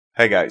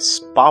Hey guys,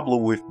 Pablo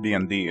with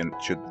BND, and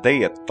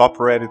today at Top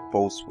Reddit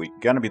Post we're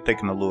gonna be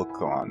taking a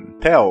look on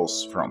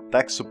Tales from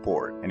Tech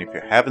Support. And if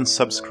you haven't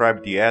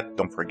subscribed yet,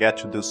 don't forget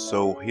to do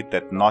so, hit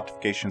that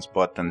notifications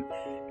button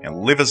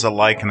and leave us a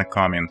like and a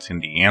comment in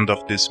the end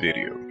of this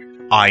video.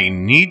 I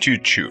need you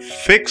to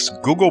fix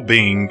Google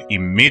Bing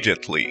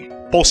immediately.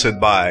 Posted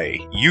by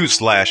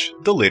rSlash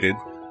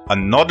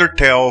another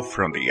tale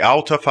from the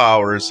out of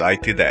hours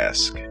IT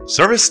desk.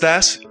 Service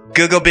desk,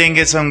 Google Bing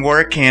isn't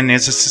working,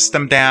 is the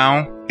system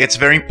down? It's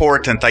very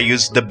important I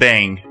use the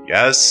Bing.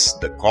 Yes,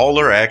 the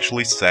caller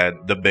actually said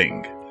the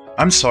Bing.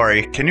 I'm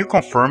sorry, can you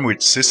confirm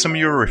which system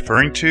you're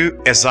referring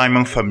to, as I'm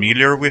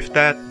unfamiliar with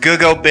that?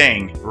 Google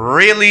Bing.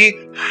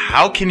 Really?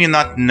 How can you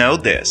not know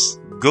this?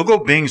 Google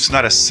Bing is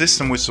not a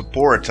system we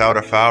support out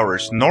of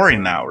hours nor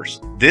in hours.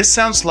 This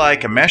sounds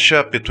like a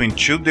mashup between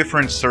two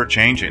different search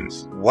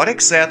engines. What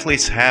exactly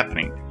is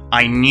happening?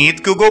 I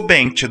need Google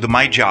Bing to do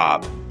my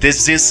job.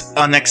 This is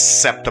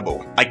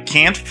unacceptable. I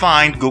can't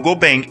find Google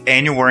Bing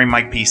anywhere in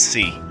my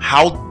PC.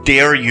 How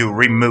dare you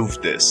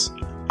remove this?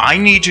 I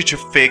need you to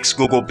fix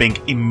Google Bing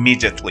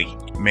immediately.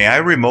 May I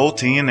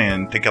remote in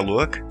and take a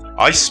look?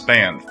 I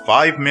spent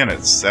 5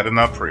 minutes setting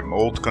up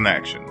remote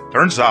connection.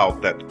 Turns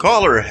out that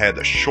caller had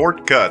a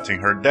shortcut in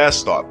her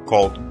desktop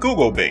called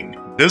Google Bing.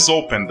 This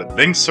opened the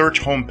Bing search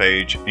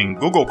homepage in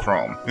Google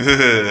Chrome.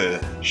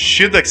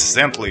 She'd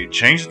accidentally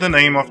changed the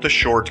name of the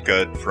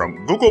shortcut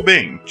from Google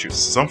Bing to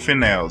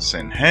something else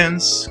and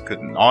hence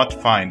could not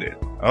find it.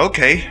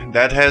 Okay,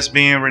 that has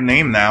been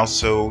renamed now,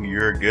 so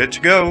you're good to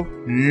go.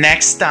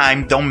 Next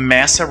time, don't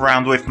mess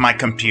around with my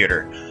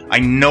computer. I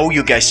know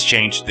you guys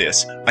changed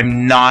this.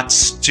 I'm not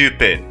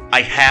stupid.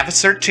 I have a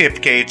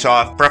certificate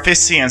of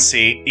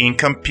proficiency in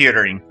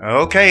computing.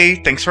 Okay,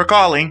 thanks for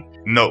calling.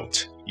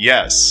 Note,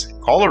 yes,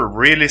 caller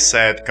really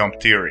said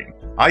computing.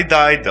 I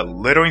died a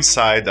little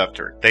inside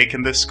after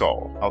taking this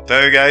call. I'll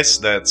tell you guys,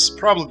 that's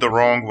probably the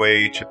wrong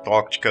way to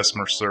talk to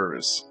customer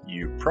service.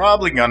 You're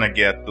probably gonna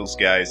get those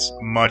guys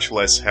much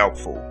less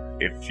helpful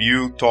if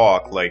you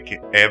talk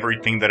like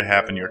everything that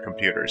happened in your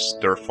computer is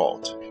their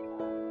fault.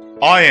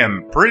 I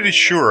am pretty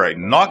sure I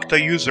knocked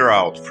a user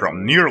out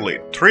from nearly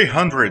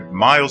 300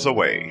 miles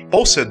away.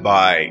 Posted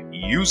by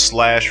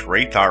rSlash.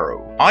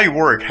 I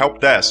work help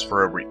desk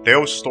for a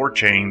retail store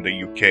chain in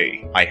the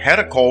UK. I had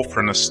a call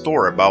from a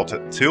store about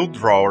a till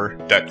drawer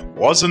that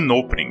wasn't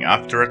opening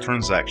after a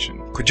transaction.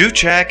 Could you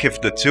check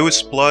if the till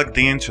is plugged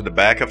into the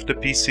back of the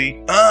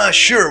PC?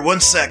 Sure,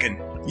 1 second.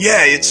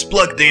 Yeah, it's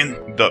plugged in.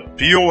 The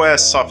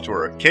POS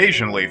software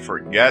occasionally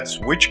forgets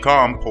which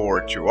COM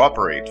port to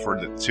operate for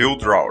the till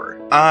drawer.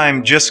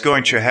 I'm just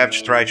going to have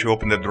to try to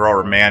open the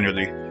drawer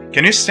manually.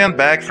 Can you stand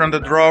back from the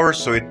drawer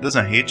so it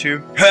doesn't hit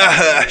you?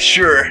 Haha,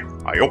 sure.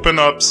 I open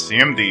up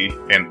CMD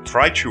and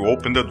try to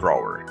open the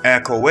drawer.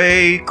 Echo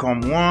A,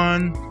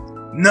 COM1.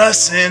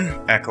 Nothing.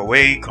 Echo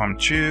A,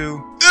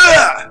 COM2.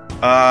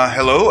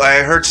 Hello?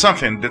 I heard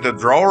something. Did the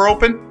drawer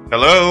open?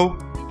 Hello?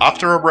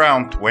 After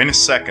around 20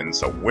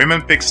 seconds, a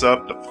woman picks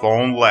up the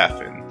phone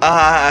laughing.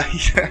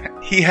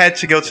 He had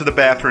to go to the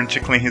bathroom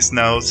to clean his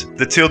nose.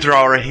 The till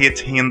drawer hit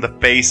him in the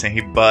face and he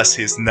bust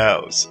his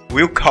nose.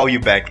 We'll call you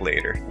back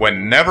later.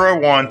 Whenever I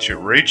want to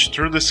reach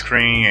through the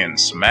screen and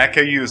smack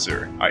a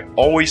user, I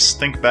always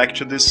think back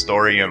to this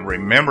story and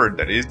remember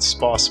that it's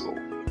possible.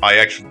 I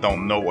actually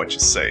don't know what to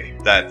say.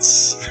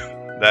 That's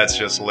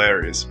just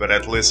hilarious, but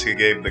at least he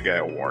gave the guy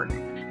a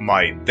warning.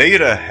 My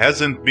data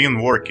hasn't been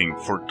working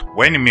for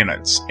 20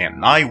 minutes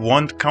and I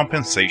want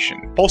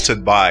compensation.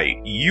 Posted by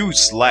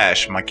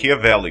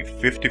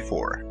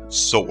Machiavelli54.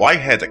 So I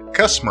had a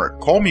customer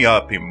call me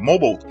up in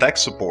mobile tech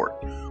support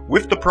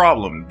with the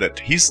problem that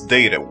his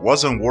data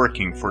wasn't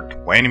working for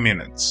 20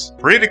 minutes.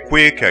 Pretty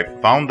quick I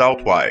found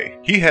out why.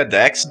 He had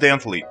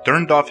accidentally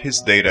turned off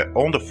his data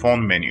on the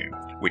phone menu,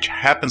 which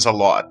happens a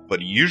lot,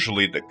 but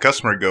usually the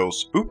customer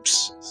goes,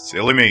 oops,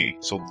 silly me.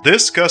 So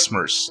this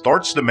customer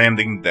starts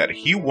demanding that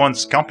he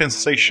wants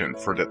compensation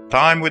for the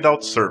time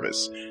without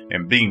service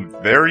and being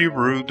very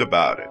rude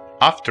about it.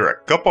 After a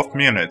couple of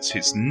minutes,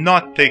 he's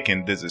not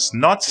taking this is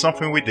not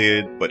something we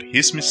did, but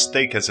his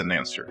mistake as an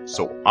answer.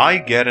 So I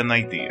get an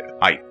idea.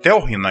 I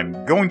tell him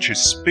I'm going to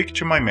speak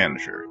to my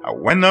manager. I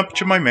went up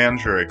to my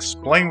manager,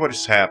 explain what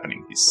is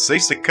happening. He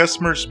says the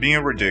customer's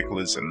being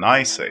ridiculous and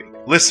I say,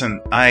 listen,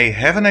 I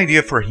have an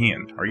idea for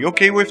him. Are you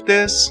okay with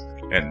this?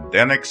 And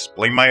then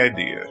explain my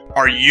idea.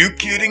 Are you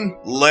kidding?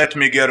 Let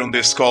me get on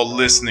this call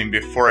listening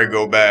before I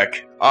go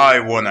back. I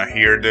wanna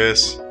hear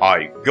this.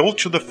 I go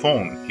to the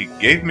phone. He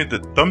gave me the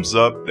thumbs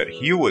up that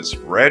he was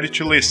ready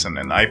to listen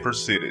and I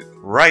proceeded.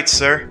 Right,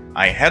 sir.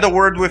 I had a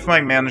word with my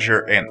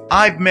manager and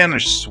I've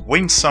managed to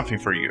win something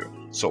for you.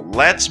 So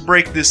let's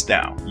break this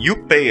down. You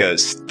pay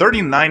us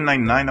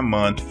 $39.99 a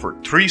month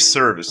for 3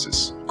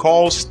 services.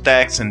 calls,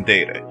 texts, and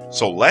data.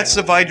 So let's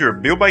divide your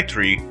bill by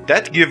 3,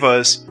 that gives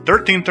us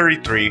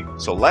 1333,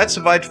 so let's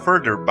divide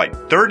further by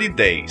 30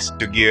 days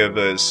to give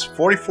us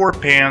 44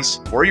 pence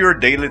for your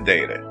daily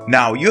data.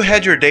 Now you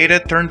had your data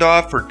turned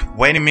off for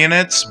 20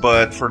 minutes,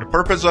 but for the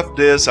purpose of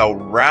this I'll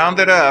round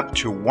it up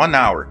to 1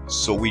 hour.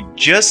 So we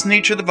just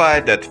need to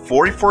divide that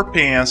 44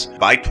 pence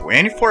by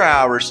 24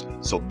 hours,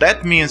 so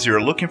that means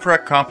you're looking for a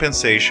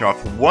compensation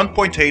of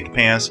 1.8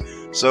 pence,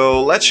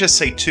 so let's just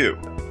say 2.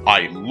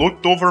 I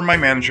looked over my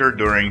manager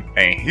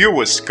and he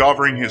was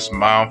covering his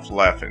mouth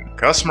laughing.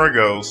 Customer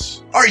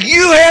goes, "Are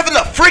you having a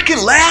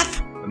freaking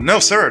laugh?" "No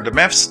sir, the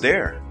math's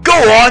there." "Go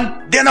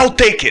on, then I'll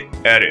take it."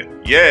 Edit.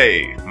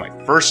 Yay, my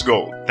first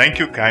goal. Thank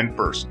you, kind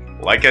person.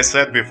 Like I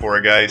said before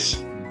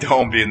guys,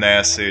 don't be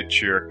nasty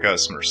to your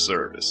customer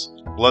service.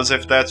 Plus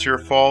if that's your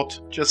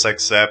fault, just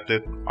accept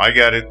it. I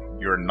get it.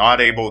 You're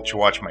not able to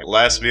watch my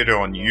last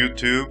video on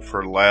YouTube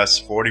for the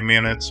last 40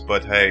 minutes,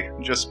 but hey,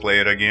 just play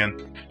it again.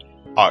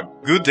 A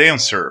good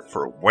answer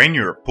for when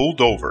you're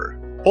pulled over.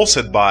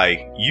 Posted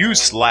by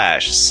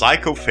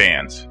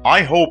u/psychofans.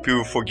 I hope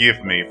you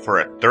forgive me for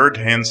a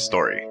third-hand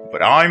story,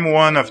 but I'm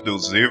one of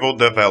those evil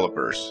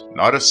developers,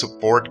 not a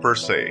support per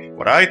se.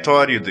 But I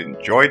thought you'd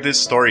enjoy this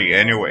story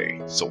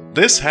anyway. So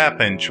this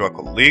happened to a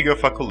colleague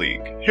of a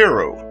colleague.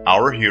 Hero,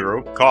 our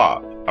hero,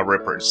 Cobb, a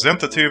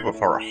representative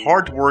of our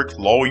hard-work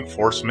law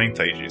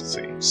enforcement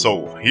agency.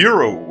 So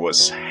Hero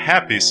was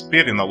happy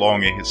speeding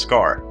along in his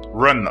car,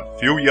 running a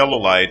few yellow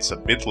lights, a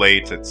bit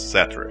late,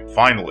 etc.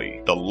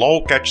 Finally, the law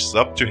catches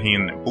up to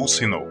him and pulls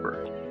him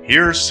over.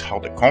 Here's how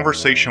the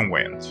conversation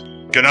went.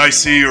 "Can I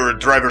see your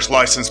driver's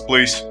license,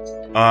 please?"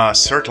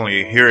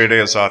 Certainly, here it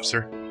is,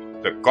 officer."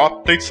 The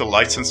cop takes the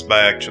license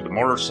back to the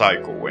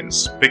motorcycle and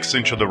speaks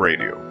into the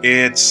radio.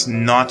 "It's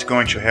not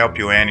going to help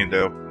you any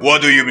though."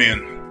 "What do you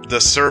mean?"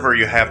 "The server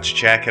you have to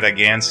check it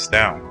against is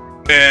down."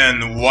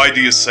 "And why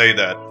do you say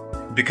that?"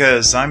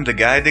 "Because I'm the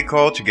guy they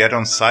call to get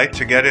on site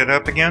to get it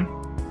up again."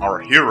 Our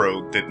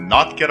hero did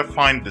not get a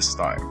fine this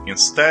time.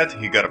 Instead,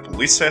 he got a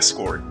police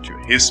escort to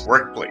his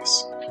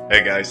workplace.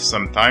 Hey guys,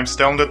 sometimes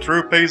telling the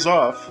truth pays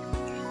off.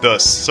 The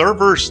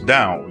server's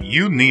down.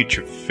 You need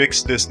to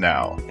fix this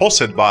now.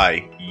 Posted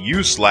by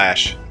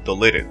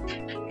u/deleted.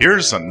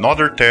 Here's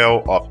another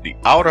tale of the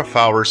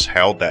out-of-hours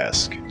help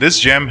desk. This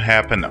jam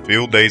happened a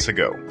few days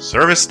ago.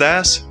 Service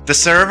desk? The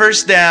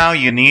server's down,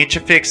 you need to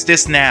fix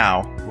this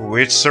now.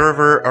 Which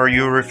server are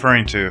you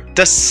referring to?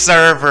 The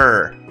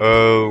server.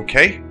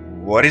 Okay.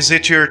 What is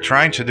it you're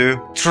trying to do?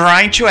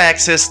 Trying to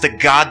access the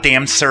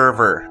goddamn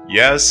server.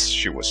 Yes,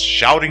 she was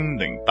shouting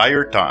the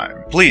entire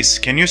time. Please,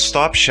 can you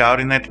stop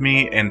shouting at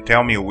me and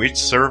tell me which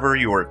server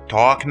you are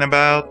talking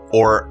about?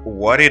 Or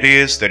what it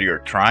is that you're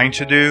trying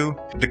to do?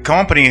 The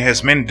company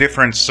has many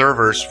different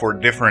servers for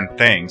different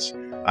things.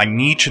 I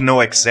need to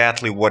know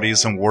exactly what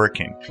isn't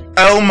working.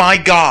 Oh my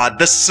god,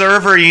 the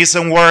server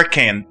isn't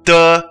working.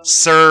 The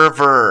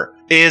server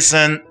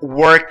isn't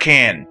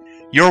working.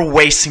 You're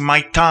wasting my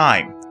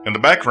time. In the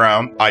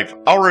background, I've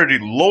already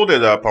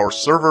loaded up our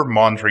server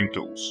monitoring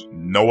tools.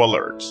 No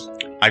alerts.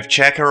 I've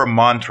checked our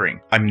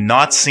monitoring. I'm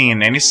not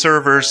seeing any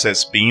servers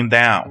as being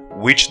down.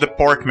 Which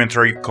department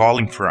are you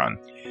calling from?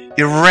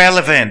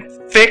 Irrelevant.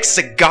 Fix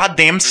the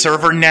goddamn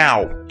server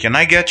now. Can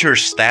I get your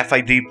staff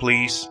ID,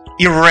 please?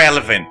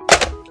 Irrelevant.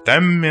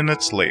 10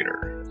 minutes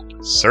later.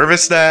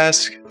 Service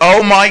desk.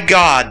 Oh my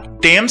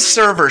god, damn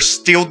server's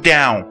still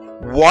down.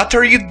 What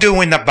are you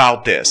doing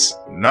about this?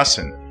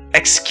 Nothing.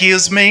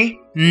 Excuse me?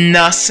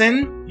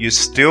 Nothing? You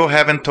still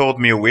haven't told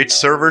me which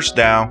server's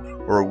down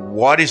or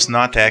what is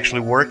not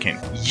actually working.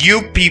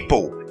 You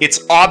people,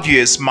 it's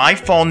obvious my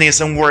phone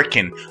isn't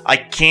working. I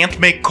can't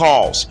make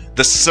calls.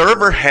 The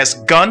server has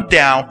gone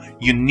down.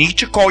 You need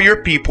to call your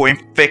people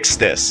and fix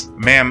this.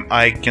 Ma'am,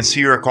 I can see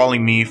you're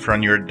calling me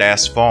from your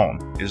desk phone.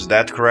 Is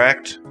that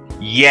correct?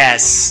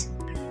 Yes.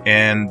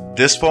 And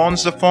this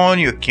phone's the phone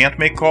you can't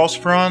make calls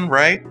from,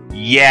 right?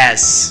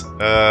 Yes.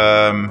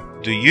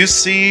 Do you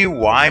see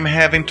why I'm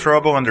having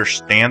trouble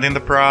understanding the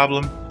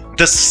problem?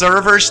 The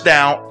server's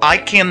down. I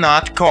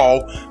cannot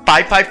call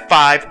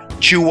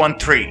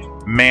 555-213.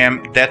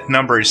 Ma'am, that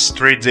number is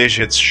 3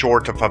 digits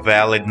short of a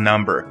valid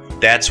number.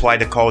 That's why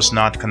the call's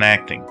not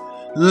connecting.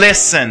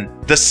 Listen,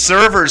 the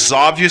server's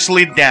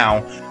obviously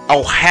down.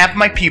 I'll have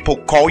my people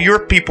call your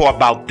people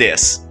about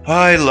this.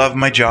 I love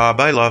my job.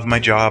 I love my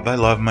job. I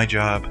love my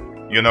job.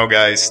 You know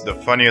guys, the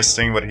funniest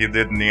thing what he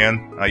did in the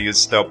end, I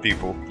used to tell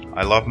people,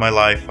 I love my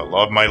life, I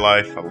love my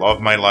life, I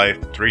love my life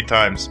 3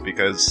 times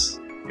because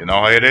you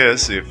know how it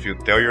is, if you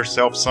tell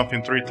yourself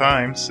something 3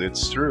 times,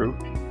 it's true.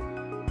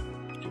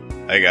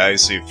 Hey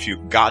guys, if you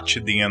got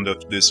to the end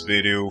of this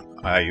video,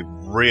 I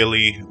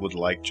really would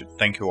like to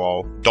thank you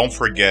all. Don't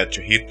forget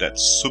to hit that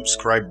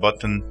subscribe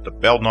button, the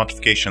bell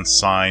notification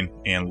sign,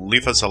 and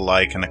leave us a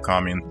like and a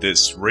comment.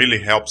 This really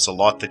helps a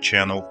lot the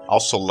channel.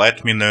 Also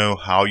let me know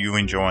how you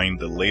enjoying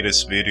the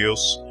latest videos.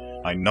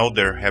 I know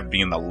there have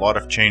been a lot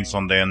of changes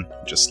on them.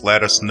 Just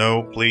let us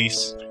know,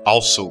 please.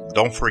 Also,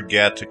 don't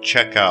forget to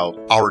check out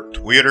our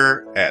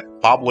Twitter at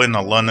Pablo and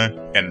Alana,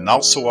 and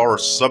also our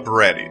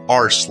subreddit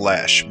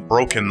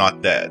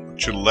r/BrokenNotDead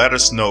to let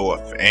us know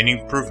of any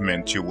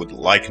improvement you would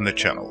like in the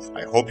channel.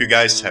 I hope you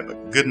guys have a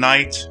good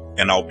night,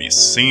 and I'll be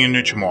seeing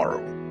you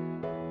tomorrow.